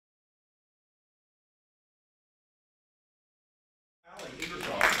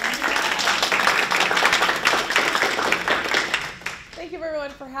Ingersoll. Thank you everyone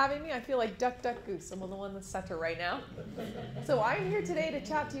for having me. I feel like Duck, Duck, Goose. I'm the one in the center right now. So I'm here today to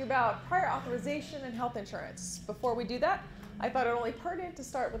chat to you about prior authorization and health insurance. Before we do that, I thought it only pertinent to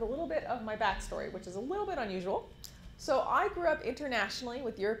start with a little bit of my backstory, which is a little bit unusual. So I grew up internationally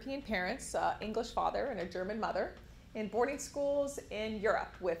with European parents, English father and a German mother, in boarding schools in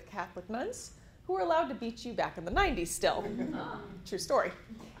Europe with Catholic nuns who were allowed to beat you back in the 90s still. True story.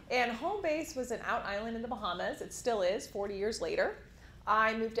 And home base was an out island in the Bahamas. It still is, 40 years later.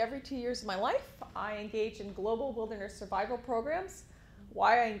 I moved every 2 years of my life. I engaged in global wilderness survival programs.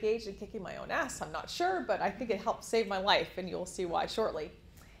 Why I engaged in kicking my own ass, I'm not sure, but I think it helped save my life, and you'll see why shortly.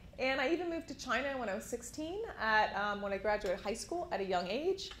 And I even moved to China when I was 16, when I graduated high school at a young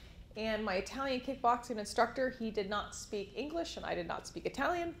age. And my Italian kickboxing instructor, he did not speak English, and I did not speak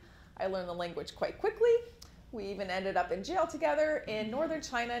Italian. I learned the language quite quickly. We even ended up in jail together in northern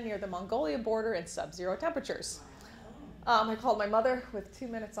China near the Mongolia border in sub-zero temperatures. I called my mother with 2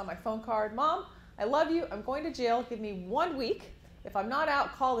 minutes on my phone card. Mom, I love you. I'm going to jail. Give me 1 week. If I'm not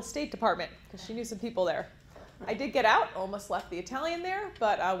out, call the State Department, because she knew some people there. I did get out, almost left the Italian there,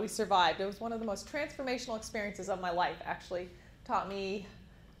 but we survived. It was one of the most transformational experiences of my life. Actually taught me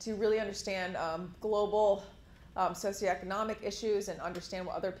to really understand global socioeconomic issues and understand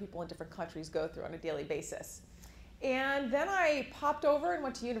what other people in different countries go through on a daily basis. And then I popped over and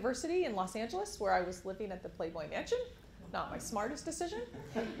went to university in Los Angeles, where I was living at the Playboy Mansion. Not my smartest decision.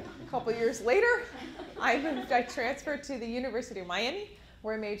 A couple years later, I transferred to the University of Miami,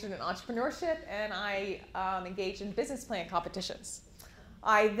 where I majored in entrepreneurship, and I engaged in business plan competitions.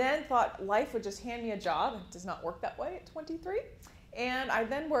 I then thought life would just hand me a job. It does not work that way at 23. And I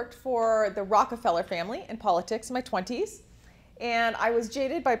then worked for the Rockefeller family in politics in my 20s. And I was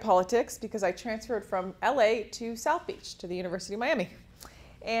jaded by politics because I transferred from LA to South Beach to the University of Miami.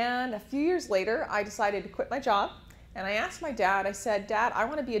 And a few years later, I decided to quit my job. And I asked my dad, I said, Dad, I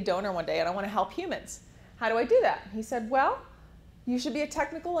want to be a donor one day and I want to help humans. How do I do that? He said, well, you should be a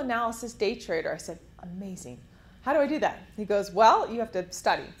technical analysis day trader. I said, amazing. How do I do that? He goes, well, you have to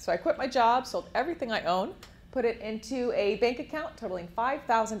study. So I quit my job, sold everything I owned, put it into a bank account totaling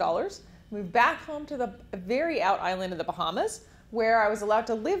 $5,000, moved back home to the very out island of the Bahamas, where I was allowed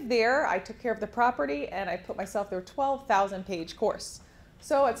to live there. I took care of the property, and I put myself through a 12,000-page course.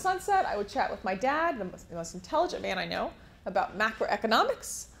 So at sunset, I would chat with my dad, the most intelligent man I know, about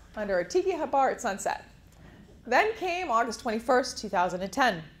macroeconomics under a tiki hut bar at sunset. Then came August 21st,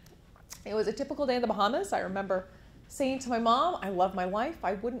 2010. It was a typical day in the Bahamas. I remember saying to my mom, I love my life.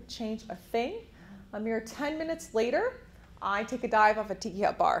 I wouldn't change a thing. A mere 10 minutes later, I take a dive off a tiki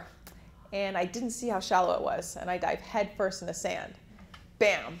hut bar. And I didn't see how shallow it was. And I dived head first in the sand.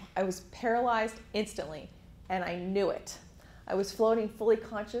 Bam! I was paralyzed instantly. And I knew it. I was floating fully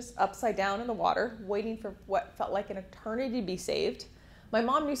conscious upside down in the water, waiting for what felt like an eternity to be saved. My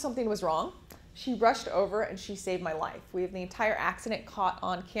mom knew something was wrong. She rushed over and she saved my life. We have the entire accident caught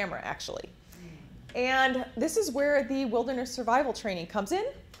on camera, actually. And this is where the wilderness survival training comes in.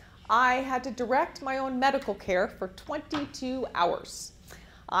 I had to direct my own medical care for 22 hours.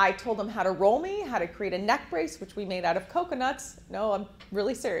 I told them how to roll me, how to create a neck brace, which we made out of coconuts. No, I'm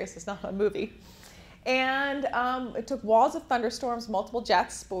really serious. It's not a movie. And it took walls of thunderstorms, multiple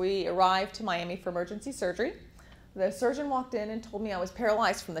jets, but we arrived to Miami for emergency surgery. The surgeon walked in and told me I was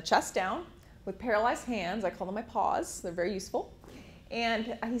paralyzed from the chest down with paralyzed hands. I call them my paws. They're very useful.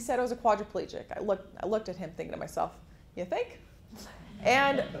 And he said I was a quadriplegic. I looked at him thinking to myself, you think?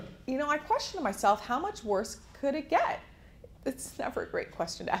 And, I questioned myself, how much worse could it get? It's never a great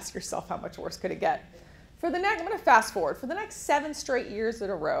question to ask yourself, how much worse could it get? I'm going to fast forward. For the next 7 straight years in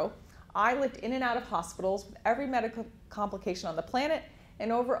a row, I lived in and out of hospitals with every medical complication on the planet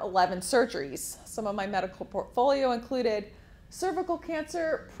and over 11 surgeries. Some of my medical portfolio included cervical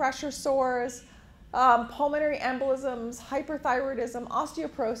cancer, pressure sores, pulmonary embolisms, hyperthyroidism,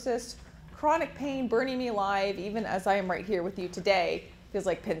 osteoporosis, chronic pain burning me alive, even as I am right here with you today, feels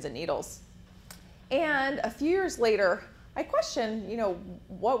like pins and needles. And a few years later, I questioned,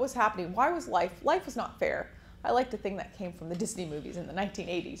 what was happening? Why was life was not fair. I like to think that came from the Disney movies in the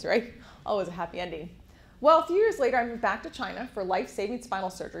 1980s, right? Always a happy ending. Well, a few years later, I moved back to China for life-saving spinal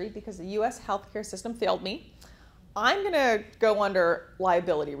surgery because the US healthcare system failed me. I'm going to go under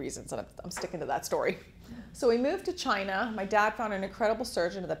liability reasons, and I'm sticking to that story. So we moved to China. My dad found an incredible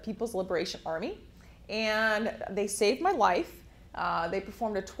surgeon of the People's Liberation Army, and they saved my life. They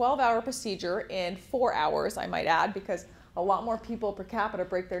performed a 12-hour procedure in 4 hours, I might add, because a lot more people per capita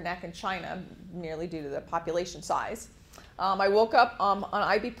break their neck in China, merely due to the population size. I woke up on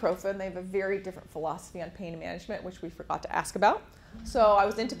ibuprofen. They have a very different philosophy on pain management, which we forgot to ask about. So I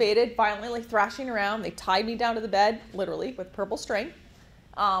was intubated, violently thrashing around. They tied me down to the bed, literally, with purple string.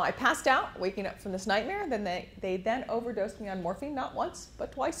 I passed out, waking up from this nightmare. Then they then overdosed me on morphine, not once,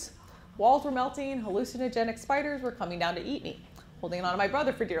 but twice. Walls were melting, hallucinogenic spiders were coming down to eat me, holding on to my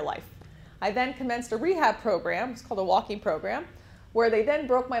brother for dear life. I then commenced a rehab program, it's called a walking program, where they then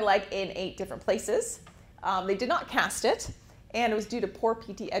broke my leg in 8 different places. They did not cast it, and it was due to poor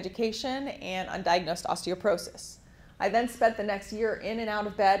PT education and undiagnosed osteoporosis. I then spent the next year in and out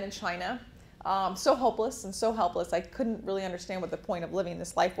of bed in China, so hopeless and so helpless. I couldn't really understand what the point of living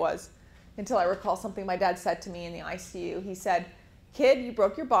this life was until I recall something my dad said to me in the ICU. He said, "Kid, you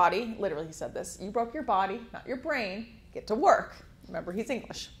broke your body," literally he said this, "you broke your body, not your brain, get to work." Remember, he's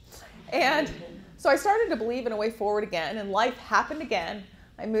English. And so I started to believe in a way forward again, and life happened again.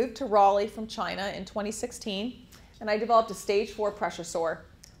 I moved to Raleigh from China in 2016, and I developed a stage 4 pressure sore.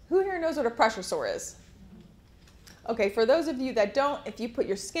 Who here knows what a pressure sore is? Okay, for those of you that don't, if you put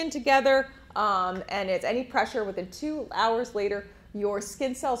your skin together and it's any pressure, within 2 hours later, your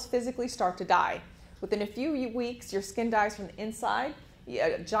skin cells physically start to die. Within a few weeks, your skin dies from the inside.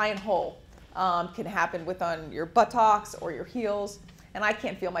 A giant hole can happen on your buttocks or your heels, and I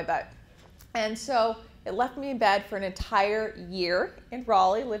can't feel my butt. And so it left me in bed for an entire year in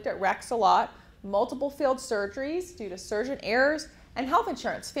Raleigh, lived at Rex a lot, multiple failed surgeries due to surgeon errors, and health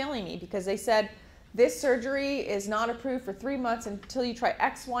insurance failing me because they said, this surgery is not approved for 3 months until you try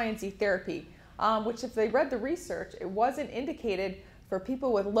X, Y, and Z therapy, which if they read the research, it wasn't indicated for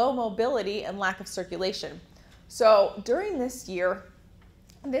people with low mobility and lack of circulation. So during this year,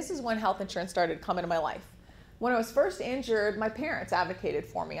 this is when health insurance started coming to my life. When I was first injured, my parents advocated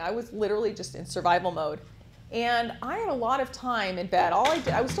for me. I was literally just in survival mode. And I had a lot of time in bed.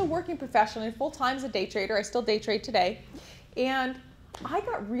 I was still working professionally, full time as a day trader. I still day trade today. And I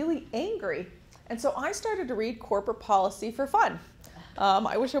got really angry. And so I started to read corporate policy for fun.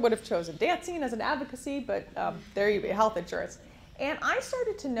 I wish I would have chosen dancing as an advocacy, but there you go, health insurance. And I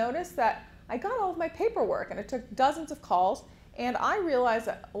started to notice that I got all of my paperwork, and it took dozens of calls, and I realized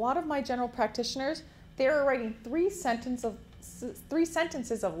that a lot of my general practitioners, they were writing 3 sentences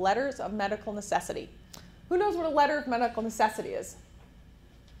of letters of medical necessity. Who knows what a letter of medical necessity is?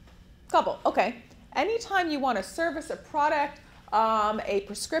 Couple, okay. Anytime you want to service a product, a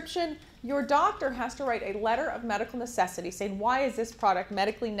prescription, your doctor has to write a letter of medical necessity saying, why is this product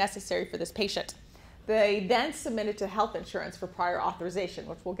medically necessary for this patient? They then submit it to health insurance for prior authorization,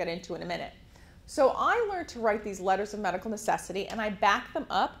 which we'll get into in a minute. So I learned to write these letters of medical necessity, and I back them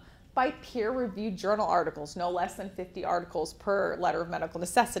up by peer-reviewed journal articles, no less than 50 articles per letter of medical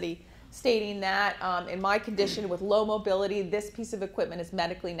necessity, stating that in my condition with low mobility, this piece of equipment is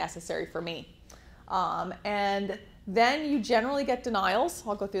medically necessary for me. And then you generally get denials.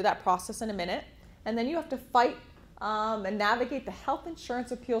 I'll go through that process in a minute. And then you have to fight and navigate the health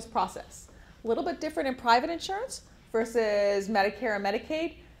insurance appeals process. A little bit different in private insurance versus Medicare and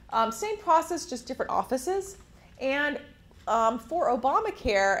Medicaid. Same process, just different offices. And for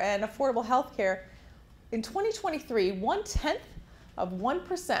Obamacare and affordable health care, in 2023, 1/10 of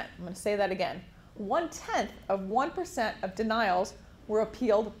 1%, I'm going to say that again, 1/10 of 1% of denials were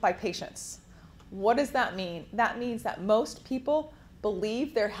appealed by patients. What does that mean? That means that most people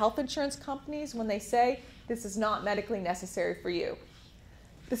believe their health insurance companies when they say this is not medically necessary for you.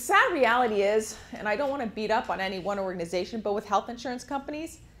 The sad reality is, and I don't want to beat up on any one organization, but with health insurance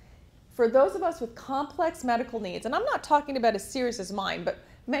companies, for those of us with complex medical needs, and I'm not talking about as serious as mine, but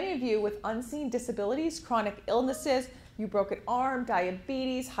many of you with unseen disabilities, chronic illnesses, you broke an arm,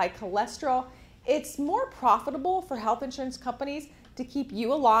 diabetes, high cholesterol, it's more profitable for health insurance companies to keep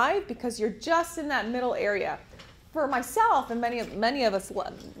you alive because you're just in that middle area. For myself and many of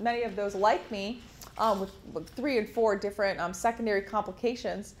those like me, with 3 and 4 different secondary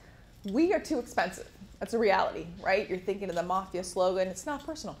complications, we are too expensive. That's a reality, right? You're thinking of the mafia slogan, it's not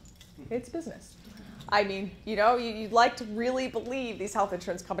personal, it's business. I mean, you know, you'd like to really believe these health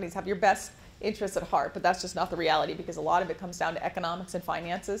insurance companies have your best interests at heart, but that's just not the reality because a lot of it comes down to economics and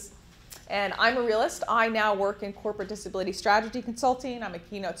finances. And I'm a realist. I now work in corporate disability strategy consulting. I'm a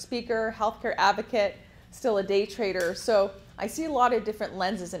keynote speaker, healthcare advocate, still a day trader. So I see a lot of different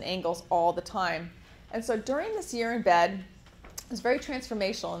lenses and angles all the time. And so during this year in bed, it was very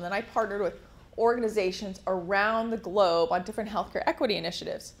transformational. And then I partnered with organizations around the globe on different healthcare equity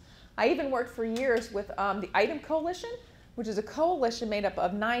initiatives. I even worked for years with the ITEM Coalition, which is a coalition made up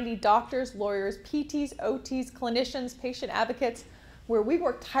of 90 doctors, lawyers, PTs, OTs, clinicians, patient advocates, where we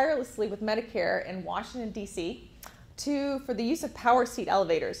work tirelessly with Medicare in Washington, D.C. for the use of power seat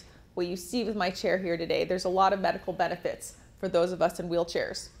elevators. what you see with my chair here today. There's a lot of medical benefits for those of us in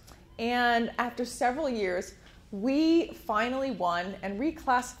wheelchairs. And after several years, we finally won and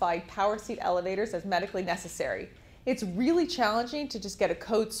reclassified power seat elevators as medically necessary. It's really challenging to just get a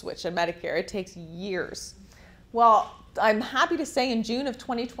code switch in Medicare. It takes years. Well, I'm happy to say in June of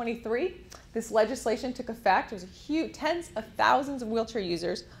 2023, this legislation took effect. It was a huge, tens of thousands of wheelchair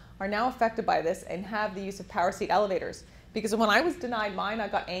users are now affected by this and have the use of power seat elevators. Because when I was denied mine, I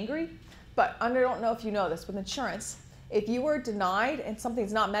got angry. But I don't know if you know this, with insurance, if you were denied and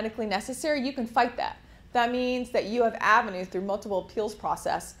something's not medically necessary, you can fight that. That means that you have avenues through multiple appeals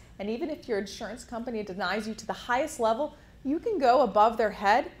process. And even if your insurance company denies you to the highest level, you can go above their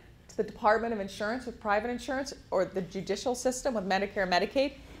head to the Department of Insurance with private insurance or the judicial system with Medicare and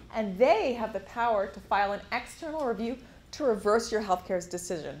Medicaid, and they have the power to file an external review to reverse your healthcare's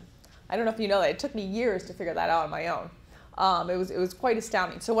decision. I don't know if you know that. It took me years to figure that out on my own. It was quite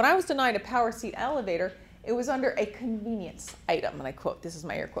astounding. So when I was denied a power seat elevator, it was under a convenience item, and I quote, this is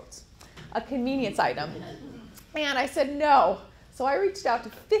my air quotes, a convenience item. And I said no. So I reached out to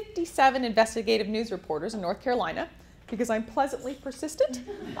 57 investigative news reporters in North Carolina because I'm pleasantly persistent.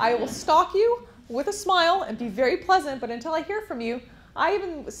 I will stalk you with a smile and be very pleasant, but until I hear from you, I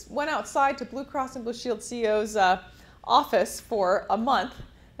even went outside to Blue Cross and Blue Shield CEO's office for a month,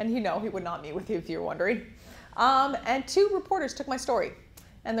 and he would not meet with you if you were wondering. And 2 reporters took my story,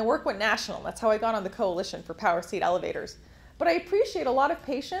 and the work went national. That's how I got on the coalition for power seat elevators. But I appreciate a lot of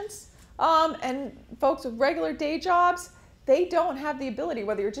patients and folks with regular day jobs. They don't have the ability,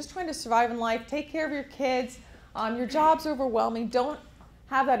 whether you're just trying to survive in life, take care of your kids, your job's overwhelming, don't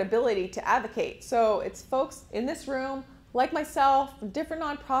have that ability to advocate. So it's folks in this room, like myself, from different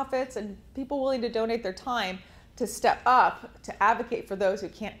nonprofits, and people willing to donate their time to step up to advocate for those who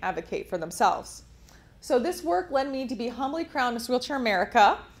can't advocate for themselves. So this work led me to be humbly crowned Miss Wheelchair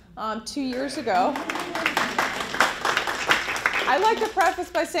America 2 years ago. I like to preface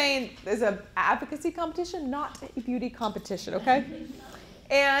by saying there's an advocacy competition, not a beauty competition, okay?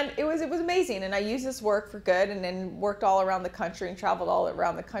 And it was amazing, and I used this work for good, and then worked all around the country and traveled all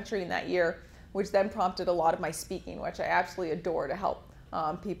around the country in that year, which then prompted a lot of my speaking, which I absolutely adore to help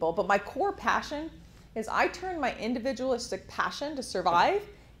people. But my core passion is I turned my individualistic passion to survive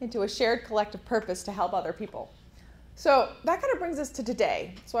into a shared collective purpose to help other people. So that kind of brings us to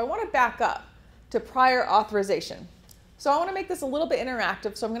today. So I want to back up to prior authorization. So I want to make this a little bit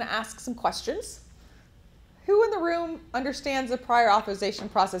interactive, so I'm going to ask some questions. Who in the room understands the prior authorization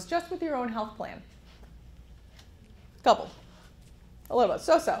process just with your own health plan? Couple. A little bit.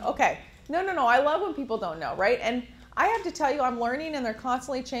 So-so. Okay. No. I love when people don't know, right? And I have to tell you, I'm learning, and they're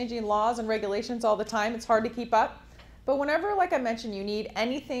constantly changing laws and regulations all the time. It's hard to keep up. But whenever, like I mentioned, you need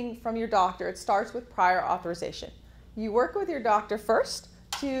anything from your doctor, it starts with prior authorization. You work with your doctor first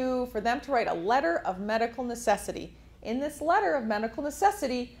for them to write a letter of medical necessity. In this letter of medical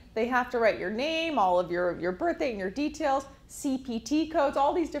necessity, they have to write your name, all of your birth date and your details, CPT codes,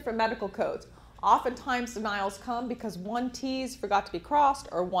 all these different medical codes. Oftentimes denials come because one T's forgot to be crossed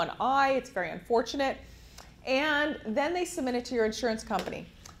or one I. It's very unfortunate. And then they submit it to your insurance company.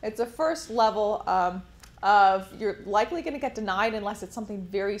 It's a first level of you're likely going to get denied unless it's something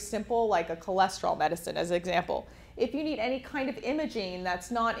very simple like a cholesterol medicine as an example. If you need any kind of imaging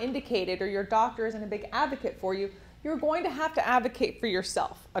that's not indicated or your doctor isn't a big advocate for you, you're going to have to advocate for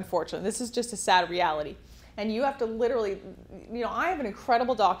yourself, unfortunately. This is just a sad reality. And you have to literally, I have an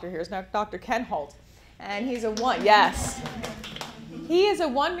incredible doctor here. His name is Dr. Ken Holt. And he's he is a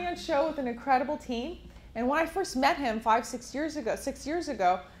one-man show with an incredible team. And when I first met him 6 years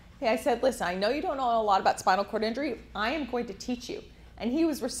ago, I said, listen, I know you don't know a lot about spinal cord injury. I am going to teach you. And he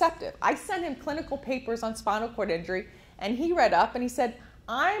was receptive. I sent him clinical papers on spinal cord injury, and he read up and he said,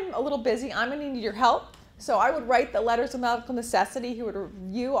 I'm a little busy. I'm going to need your help. So I would write the letters of medical necessity. He would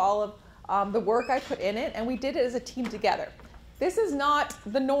review all of the work I put in it, and we did it as a team together. This is not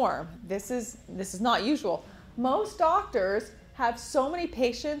the norm. This is not usual. Most doctors have so many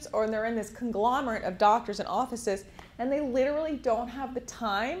patients, or they're in this conglomerate of doctors and offices, and they literally don't have the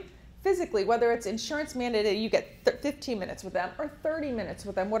time physically, whether it's insurance mandated, you get 15 minutes with them or 30 minutes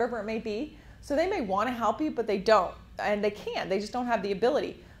with them, whatever it may be. So they may want to help you, but they don't, and they can't. They just don't have the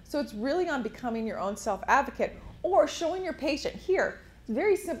ability. So it's really on becoming your own self-advocate or showing your patient, here, it's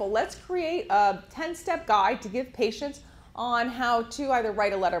very simple. Let's create a 10-step guide to give patients on how to either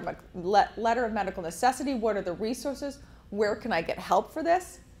write a letter of medical necessity, what are the resources, where can I get help for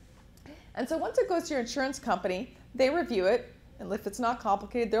this? And so once it goes to your insurance company, they review it, and if it's not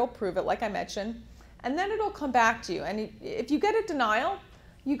complicated, they'll approve it, like I mentioned, and then it'll come back to you. And if you get a denial,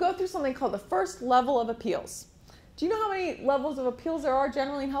 you go through something called the first level of appeals. Do you know how many levels of appeals there are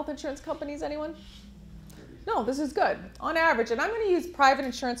generally in health insurance companies, anyone? No, this is good. On average, and I'm going to use private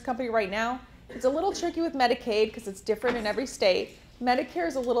insurance company right now. It's a little tricky with Medicaid because it's different in every state. Medicare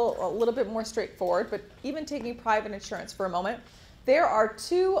is a little bit more straightforward, but even taking private insurance for a moment, there are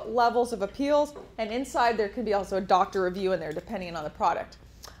 2 levels of appeals, and inside there can be also a doctor review in there depending on the product.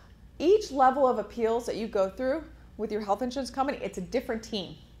 Each level of appeals that you go through with your health insurance company, it's a different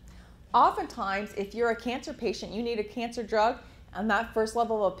team. Oftentimes, if you're a cancer patient, you need a cancer drug, and that first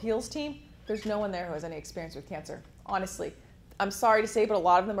level of appeals team, there's no one there who has any experience with cancer, honestly. I'm sorry to say, but a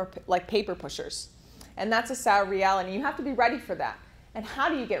lot of them are like paper pushers. And that's a sad reality. You have to be ready for that. And how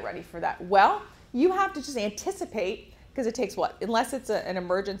do you get ready for that? Well, you have to just anticipate, because it takes what? Unless it's an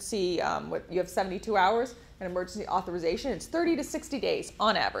emergency, you have 72 hours, an emergency authorization, it's 30 to 60 days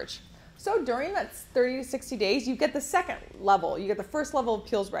on average. So during that 30 to 60 days, you get the second level. You get the first level of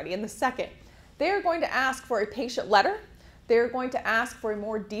appeals ready. And the second, they're going to ask for a patient letter. They're going to ask for a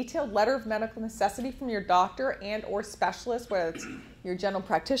more detailed letter of medical necessity from your doctor and or specialist, whether it's your general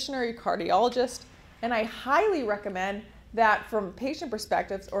practitioner, your cardiologist. And I highly recommend that from patient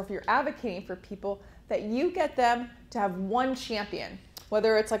perspectives, or if you're advocating for people, that you get them to have one champion,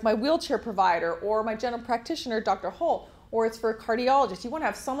 whether it's like my wheelchair provider or my general practitioner, Dr. Holt, or it's for a cardiologist. You want to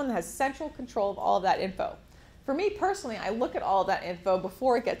have someone that has central control of all of that info. For me personally, I look at all of that info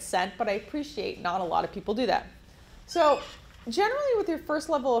before it gets sent, but I appreciate not a lot of people do that. So generally with your first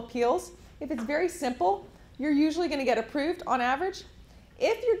level appeals, if it's very simple, you're usually going to get approved on average.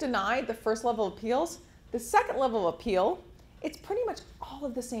 If you're denied the first level of appeals, the second level of appeal, it's pretty much all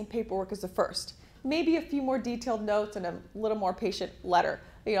of the same paperwork as the first. Maybe a few more detailed notes and a little more patient letter,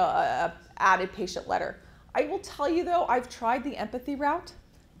 a added patient letter. I will tell you though, I've tried the empathy route.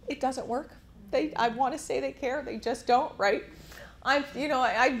 It doesn't work. I want to say they care, they just don't, right? I've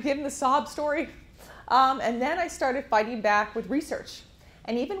given the sob story. And then I started fighting back with research.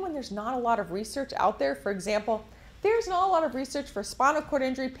 And even when there's not a lot of research out there, for example, there's not a lot of research for spinal cord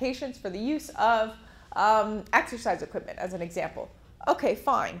injury patients for the use of exercise equipment, as an example. Okay,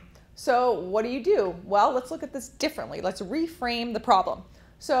 fine. So what do? Well, let's look at this differently. Let's reframe the problem.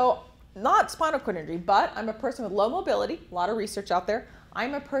 So not spinal cord injury, but I'm a person with low mobility, a lot of research out there.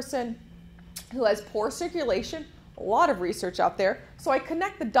 I'm a person who has poor circulation, a lot of research out there. So I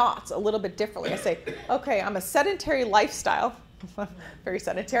connect the dots a little bit differently. I say, okay, I'm a sedentary lifestyle, very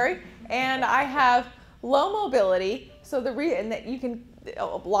sedentary, and I have low mobility. So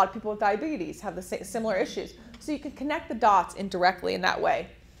a lot of people with diabetes have the similar issues. So you can connect the dots indirectly in that way.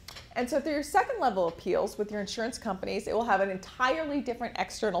 And so through your second level appeals with your insurance companies, it will have an entirely different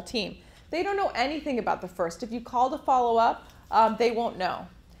external team. They don't know anything about the first. If you call to follow up, they won't know.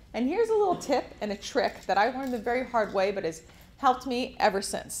 And here's a little tip and a trick that I learned the very hard way, but has helped me ever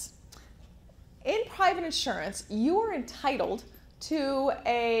since. In private insurance, you are entitled to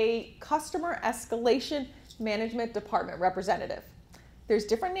a customer escalation management department representative. There's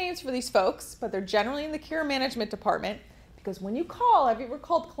different names for these folks, but they're generally in the care management department, because when you call, have you ever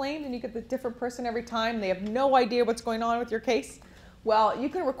called claims and you get the different person every time and they have no idea what's going on with your case? Well, you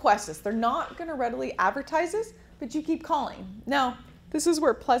can request this. They're not going to readily advertise this, but you keep calling. Now, this is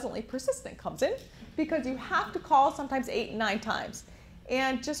where pleasantly persistent comes in, because you have to call sometimes 8 and 9 times.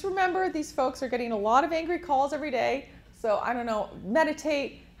 And just remember, these folks are getting a lot of angry calls every day. So I don't know,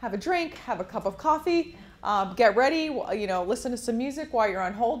 meditate, have a drink, have a cup of coffee, get ready, listen to some music while you're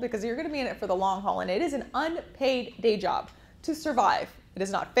on hold, because you're going to be in it for the long haul. And it is an unpaid day job to survive. It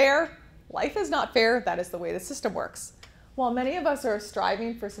is not fair. Life is not fair. That is the way the system works. While many of us are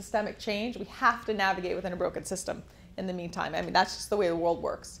striving for systemic change, we have to navigate within a broken system in the meantime. I mean, that's just the way the world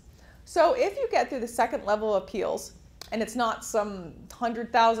works. So if you get through the second level of appeals, and it's not some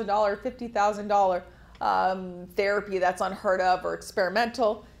 $100,000, $50,000 therapy that's unheard of or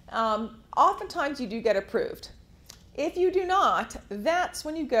experimental, oftentimes you do get approved. If you do not, that's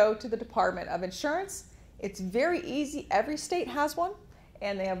when you go to the Department of Insurance. It's very easy. Every state has one,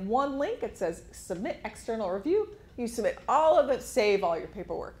 and they have one link. It says submit external review. You submit all of it, save all your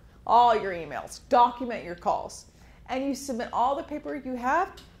paperwork, all your emails, document your calls, and you submit all the paperwork you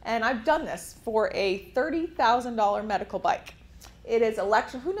have. And I've done this for a $30,000 medical bike. It is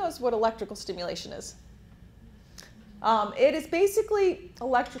who knows what electrical stimulation is? It is basically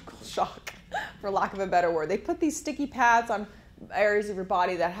electrical shock, for lack of a better word. They put these sticky pads on areas of your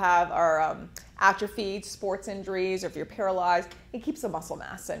body that are atrophied, sports injuries, or if you're paralyzed. It keeps the muscle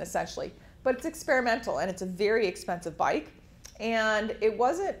mass in, essentially. But it's experimental, and it's a very expensive bike. And it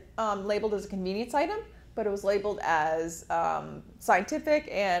wasn't labeled as a convenience item, but it was labeled as scientific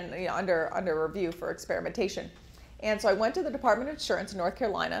and under review for experimentation. And so I went to the Department of Insurance in North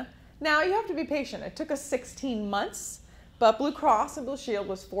Carolina. Now, you have to be patient. It took us 16 months, but Blue Cross and Blue Shield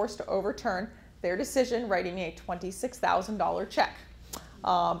was forced to overturn their decision, writing me a $26,000 check.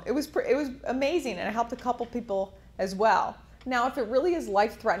 It was amazing, and it helped a couple people as well. Now, if it really is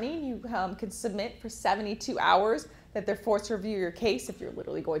life-threatening, you can submit for 72 hours that they're forced to review your case if you're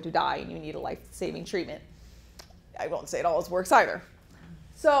literally going to die and you need a life-saving treatment. I won't say it always works either.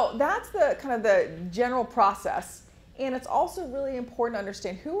 So that's the kind of the general process. And it's also really important to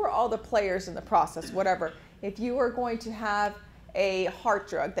understand who are all the players in the process, whatever. If you are going to have a heart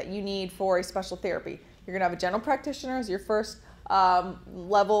drug that you need for a special therapy, you're going to have a general practitioner as your first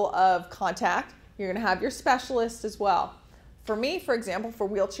level of contact. You're going to have your specialist as well. For me, for example, for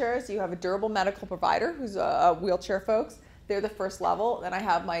wheelchairs, you have a durable medical provider who's a wheelchair folks. They're the first level. Then I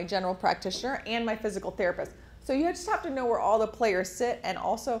have my general practitioner and my physical therapist. So you just have to know where all the players sit and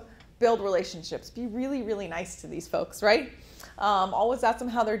also build relationships. Be really, really nice to these folks, right? Always ask them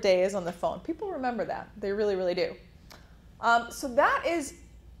how their day is on the phone. People remember that. They really, really do. So that is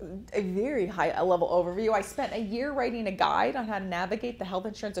a very high level overview. I spent a year writing a guide on how to navigate the health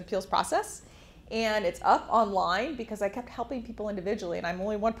insurance appeals process. And it's up online because I kept helping people individually, and I'm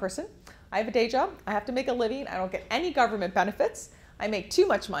only one person. I have a day job. I have to make a living. I don't get any government benefits. I make too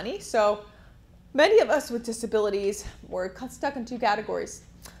much money. So many of us with disabilities, we're stuck in two categories.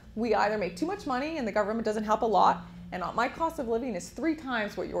 We either make too much money and the government doesn't help a lot, and my cost of living is 3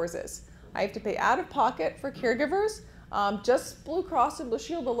 times what yours is. I have to pay out of pocket for caregivers. Just Blue Cross and Blue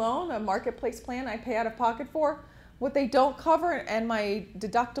Shield alone, a marketplace plan I pay out of pocket for. What they don't cover, and my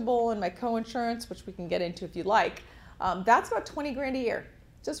deductible and my co-insurance, which we can get into if you like, that's about 20 grand a year,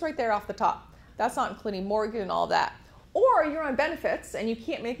 just right there off the top. That's not including mortgage and all that. Or you're on benefits and you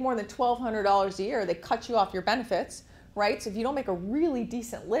can't make more than $1,200 a year. They cut you off your benefits, right? So if you don't make a really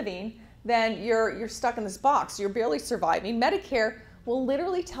decent living, then you're stuck in this box. You're barely surviving. Medicare will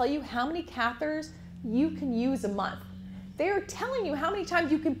literally tell you how many catheters you can use a month. They are telling you how many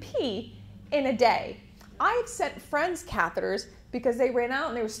times you can pee in a day. I've sent friends catheters because they ran out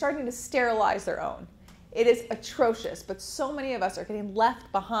and they were starting to sterilize their own. It is atrocious, but so many of us are getting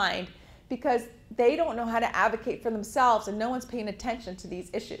left behind because they don't know how to advocate for themselves and no one's paying attention to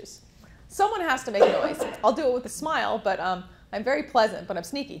these issues. Someone has to make noise. I'll do it with a smile, but I'm very pleasant, but I'm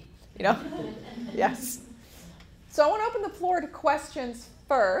sneaky, you know? Yes. So I want to open the floor to questions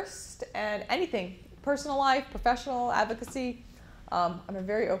first, and anything, personal life, professional, advocacy. I'm a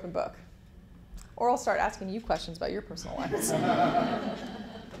very open book. Or I'll start asking you questions about your personal lives. I'll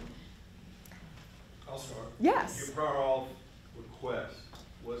start. Yes. Your prior auth request,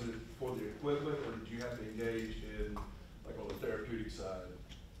 was it for the equipment, or did you have to engage in, like on the therapeutic side,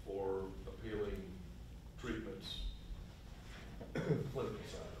 for appealing treatments, clinical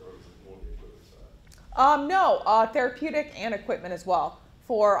side, or was it more the equipment side? No, therapeutic and equipment as well.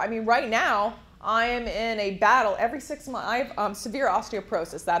 Right now, I am in a battle every 6 months. I have severe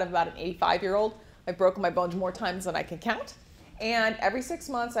osteoporosis, that of about an 85-year-old. I've broken my bones more times than I can count. And every 6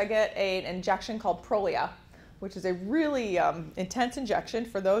 months, I get an injection called Prolia, which is a really intense injection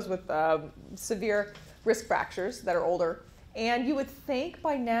for those with severe wrist fractures that are older. And you would think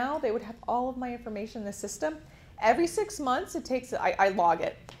by now they would have all of my information in the system. Every 6 months, I log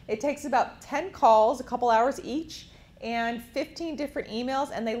it. It takes about 10 calls, a couple hours each, and 15 different emails,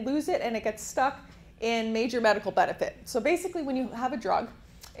 and they lose it and it gets stuck in major medical benefit. So basically when you have a drug,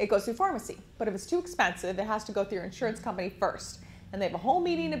 it goes through pharmacy. But if it's too expensive, it has to go through your insurance company first. And they have a whole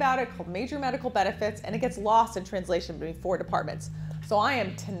meeting about it called major medical benefits, and it gets lost in translation between 4 departments. So I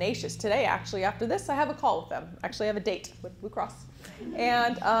am tenacious. Today, actually, after this, I have a call with them. Actually, I have a date with Blue Cross.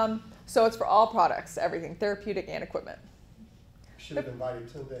 And so it's for all products, everything, therapeutic and equipment. Should have invited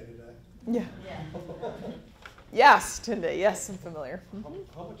Tunde today. Yeah. Yes, Tunde. Yes, I'm familiar.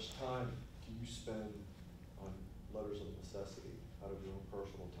 How much time do you spend on letters of necessity out of your own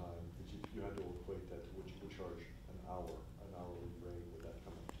personal time? That you had to equate that to what you would charge an hourly rate. Would that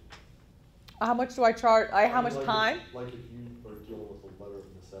come up to? How much do I charge? How much time? Like if you are dealing with a letter of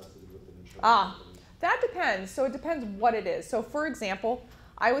necessity with an insurance company. That depends. So it depends what it is. So for example,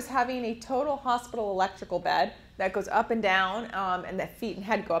 I was having a total hospital electrical bed that goes up and down, and that feet and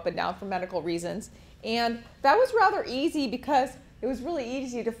head go up and down for medical reasons. And that was rather easy because it was really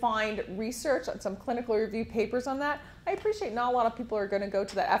easy to find research on some clinical review papers on that. I appreciate not a lot of people are going to go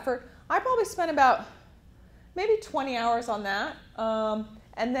to that effort. I probably spent about maybe 20 hours on that.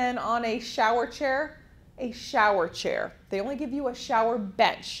 And then on a shower chair, they only give you a shower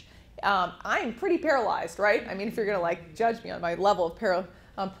bench. I'm pretty paralyzed, right? I mean, if you're going to judge me on my level of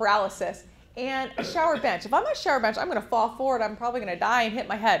paralysis. And a shower bench. If I'm on a shower bench, I'm going to fall forward. I'm probably going to die and hit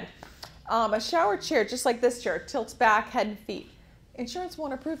my head. A shower chair, just like this chair, tilts back, head and feet. Insurance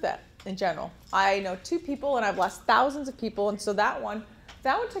won't approve that. in general. I know 2 people and I've lost thousands of people, and so that one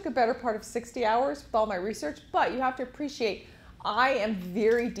took a better part of 60 hours with all my research, but you have to appreciate I am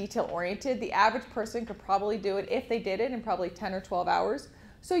very detail oriented. The average person could probably do it if they did it in probably 10 or 12 hours.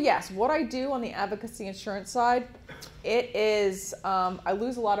 So yes, what I do on the advocacy insurance side, it is, I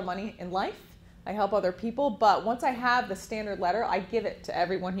lose a lot of money in life. I help other people, but once I have the standard letter, I give it to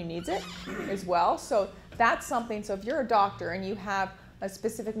everyone who needs it as well. So that's something, so if you're a doctor and you have a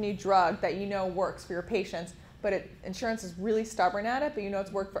specific new drug that you know works for your patients, but insurance is really stubborn at it, but you know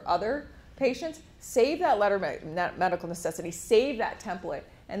it's worked for other patients, save that letter of medical necessity, save that template,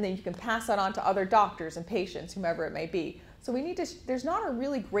 and then you can pass that on to other doctors and patients, whomever it may be. So we need to, there's not a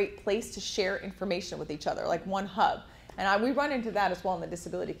really great place to share information with each other, like one hub. And we run into that as well in the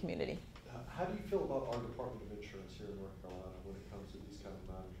disability community. How do you feel about our Department of Insurance here in North Carolina when it comes to these kind of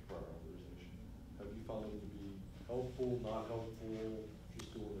matters of prior authorization? Have you found them to be helpful, not helpful,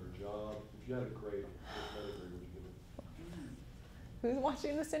 just doing their job? If you had a grade, what grade would you give it? Who's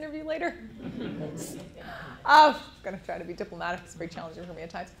watching this interview later? I'm going to try to be diplomatic. It's very challenging for me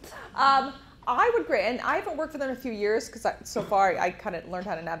at times. I would grade, and I haven't worked for them in a few years because so far I kind of learned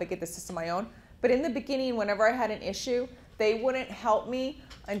how to navigate the system on my own. But in the beginning, whenever I had an issue, they wouldn't help me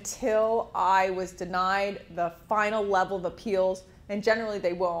until I was denied the final level of appeals, and generally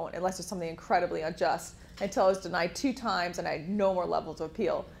they won't unless there's something incredibly unjust, until I was denied 2 times and I had no more levels of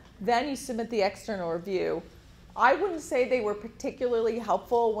appeal. Then you submit the external review. I wouldn't say they were particularly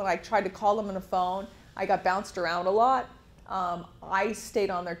helpful when I tried to call them on the phone. I got bounced around a lot. I stayed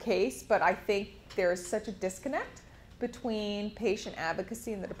on their case, but I think there is such a disconnect between patient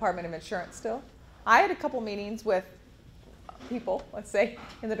advocacy and the Department of Insurance still. I had a couple meetings with people, let's say,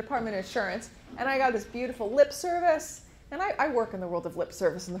 in the Department of Insurance, and I got this beautiful lip service, and I work in the world of lip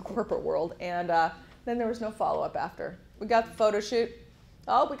service in the corporate world, and then there was no follow-up after. We got the photo shoot.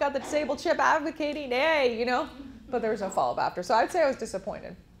 Oh, we got the disabled chip advocating, hey, you know, but there was no follow-up after. So I'd say I was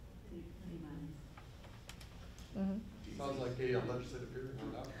disappointed. Mm-hmm. Sounds like a legislative hearing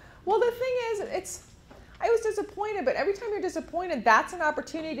or not. Well, the thing is, I was disappointed, but every time you're disappointed, that's an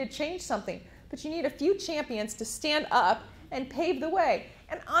opportunity to change something. But you need a few champions to stand up and pave the way.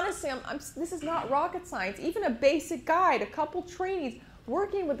 And honestly, this is not rocket science. Even a basic guide, a couple trainings,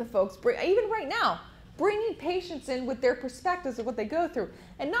 working with the folks, even right now, bringing patients in with their perspectives of what they go through,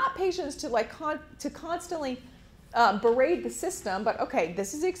 and not patients to constantly berate the system, but okay,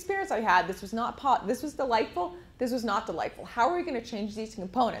 this is the experience I had. This was this was delightful. This was not delightful. How are we going to change these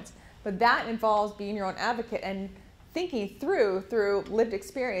components? But that involves being your own advocate and thinking through lived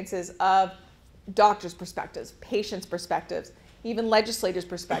experiences of doctors' perspectives, patients' perspectives, even legislators'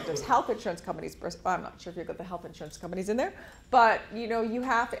 perspectives, health insurance companies. I'm not sure if you've got the health insurance companies in there, but you know you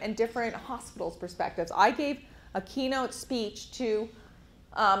have to, and different hospitals' perspectives. I gave a keynote speech to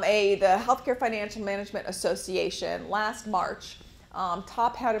the Healthcare Financial Management Association last March.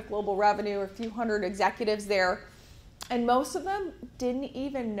 Top head of global revenue, a few hundred executives there, and most of them didn't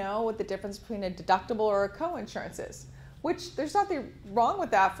even know what the difference between a deductible or a co-insurance is. Which there's nothing wrong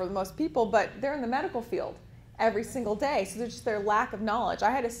with that for most people, but they're in the medical field every single day, so there's just their lack of knowledge. I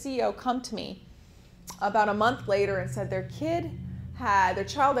had a CEO come to me about a month later and said their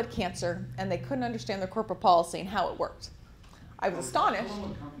child had cancer and they couldn't understand their corporate policy and how it worked. I was astonished. Tell them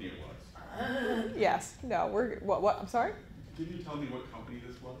what company it was. Yes, no, what, I'm sorry? Didn't you tell me what company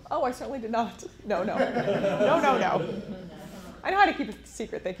this was? Oh, I certainly did not. No. No. I know how to keep it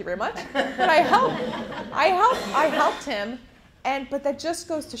secret, thank you very much. But I helped him, but that just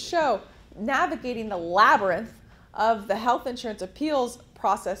goes to show navigating the labyrinth of the health insurance appeals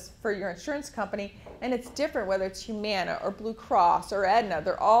process for your insurance company, and it's different whether it's Humana or Blue Cross or Aetna.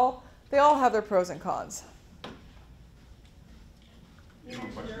 They all have their pros and cons. You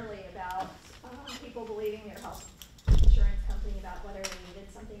mentioned earlier about people believing their health insurance company about whether they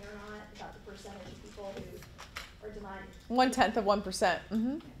needed something or not, about the percentage of people who are denied. 0.1%.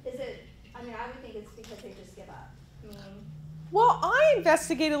 Mm-hmm. Is it, I mean, I would think it's because they just give up. I mean, well, I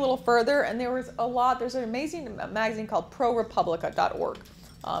investigated a little further, and there's an amazing magazine called ProRepublica.org.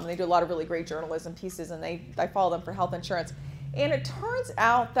 They do a lot of really great journalism pieces, and I follow them for health insurance. And it turns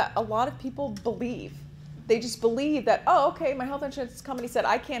out that a lot of people believe. They just believe that, oh, okay, my health insurance company said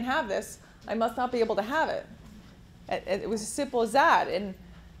I can't have this. I must not be able to have it. It was as simple as that. And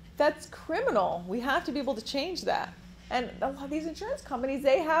that's criminal. We have to be able to change that. And a lot of these insurance companies,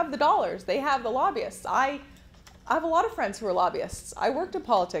 they have the dollars. They have the lobbyists. I have a lot of friends who are lobbyists. I worked in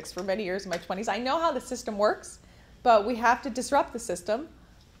politics for many years in my 20s. I know how the system works, but we have to disrupt the system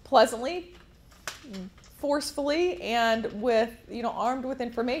pleasantly, forcefully, and with, armed with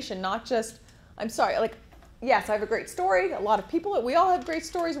information, not just, I'm sorry, like yes, I have a great story. A lot of people, we all have great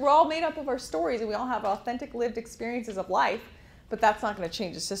stories. We're all made up of our stories, and we all have authentic lived experiences of life, but that's not going to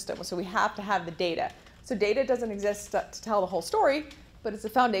change the system. So we have to have the data. So data doesn't exist to tell the whole story, but it's a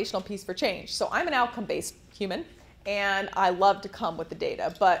foundational piece for change. So I'm an outcome-based human, and I love to come with the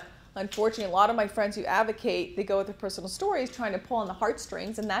data. But unfortunately, a lot of my friends who advocate, they go with their personal stories trying to pull on the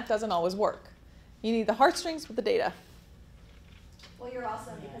heartstrings, and that doesn't always work. You need the heartstrings with the data. Well, you're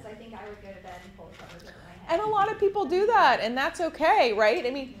awesome, because I think I would go to bed and pull the covers over my head. And a lot of people do that, and that's okay, right?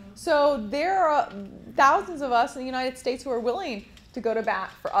 I mean, so there are thousands of us in the United States who are willing to go to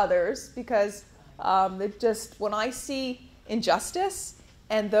bat for others, because when I see injustice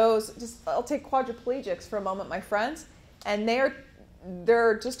and those, I'll take quadriplegics for a moment, my friends, and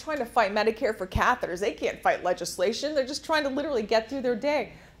they're just trying to fight Medicare for catheters. They can't fight legislation. They're just trying to literally get through their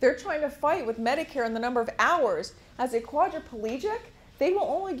day. They're trying to fight with Medicare and the number of hours. As a quadriplegic, they will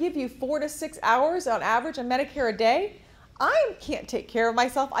only give you 4 to 6 hours on average on Medicare a day. I can't take care of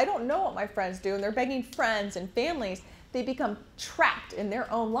myself. I don't know what my friends do, and they're begging friends and families. They become trapped in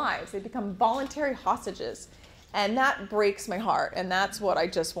their own lives. They become voluntary hostages. And that breaks my heart, and that's what I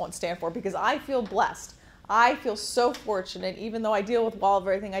just won't stand for, because I feel blessed. I feel so fortunate, even though I deal with all of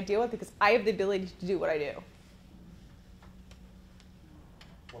everything I deal with, because I have the ability to do what I do.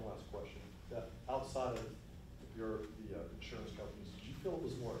 One last question. Outside of the insurance companies, did you feel it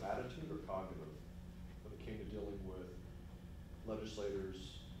was more attitude or cognitive when it came to dealing with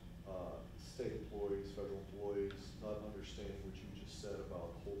legislators, state employees, federal employees, not understanding what you just said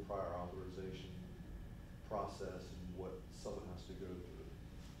about the whole prior authorization process and what someone has to go through?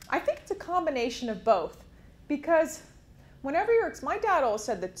 I think it's a combination of both, because whenever my dad always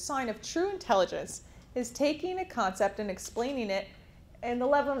said the sign of true intelligence is taking a concept and explaining it in the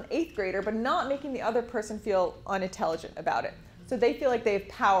level of an 8th grader, but not making the other person feel unintelligent about it. So they feel like they have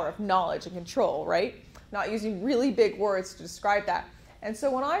power of knowledge and control, right? Not using really big words to describe that. And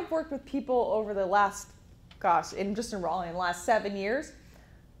so when I've worked with people over the last, in Raleigh, in the last 7 years,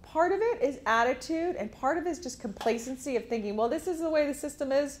 part of it is attitude, and part of it is just complacency of thinking, well, this is the way the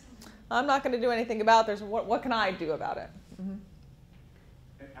system is. I'm not going to do anything about it. What can I do about it? Mm-hmm.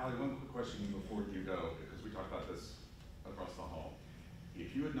 And Allie, one quick question before you go, because we talked about this across the hall.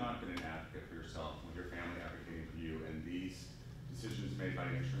 If you had not been an advocate for yourself, with your family advocating for you, and these decisions made by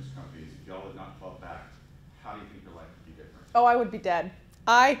insurance companies, if y'all had not fought back, how do you think your life would be different? Oh, I would be dead.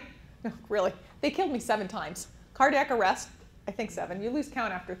 No, really. They killed me 7 times. Cardiac arrest, I think 7. You lose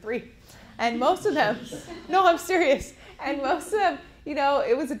count after 3. And most of them, no, I'm serious. And most of them,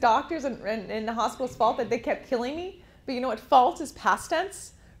 it was the doctors and the hospital's fault that they kept killing me. But you know what? Fault is past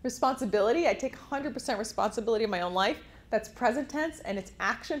tense. Responsibility, I take 100% responsibility of my own life. That's present tense, and it's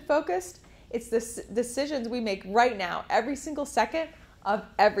action focused. It's the decisions we make right now, every single second of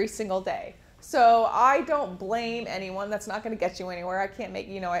every single day. So I don't blame anyone. That's not going to get you anywhere. I can't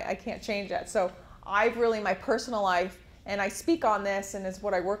I can't change that. So I've really, my personal life, and I speak on this, and it's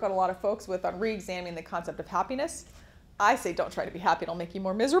what I work on a lot of folks with, on re-examining the concept of happiness. I say don't try to be happy. It'll make you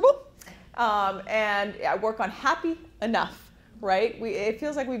more miserable. And I work on happy enough, right? It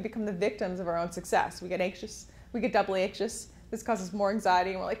feels like we become the victims of our own success. We get anxious. We get doubly anxious. This causes more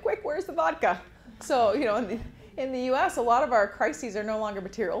anxiety, and we're like, quick, where's the vodka? So, in the US, a lot of our crises are no longer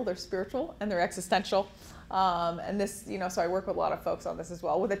material. They're spiritual, and they're existential. And this, so I work with a lot of folks on this as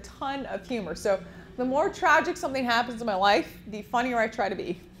well, with a ton of humor. So the more tragic something happens in my life, the funnier I try to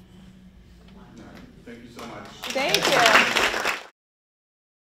be. Thank you so much. Thank you.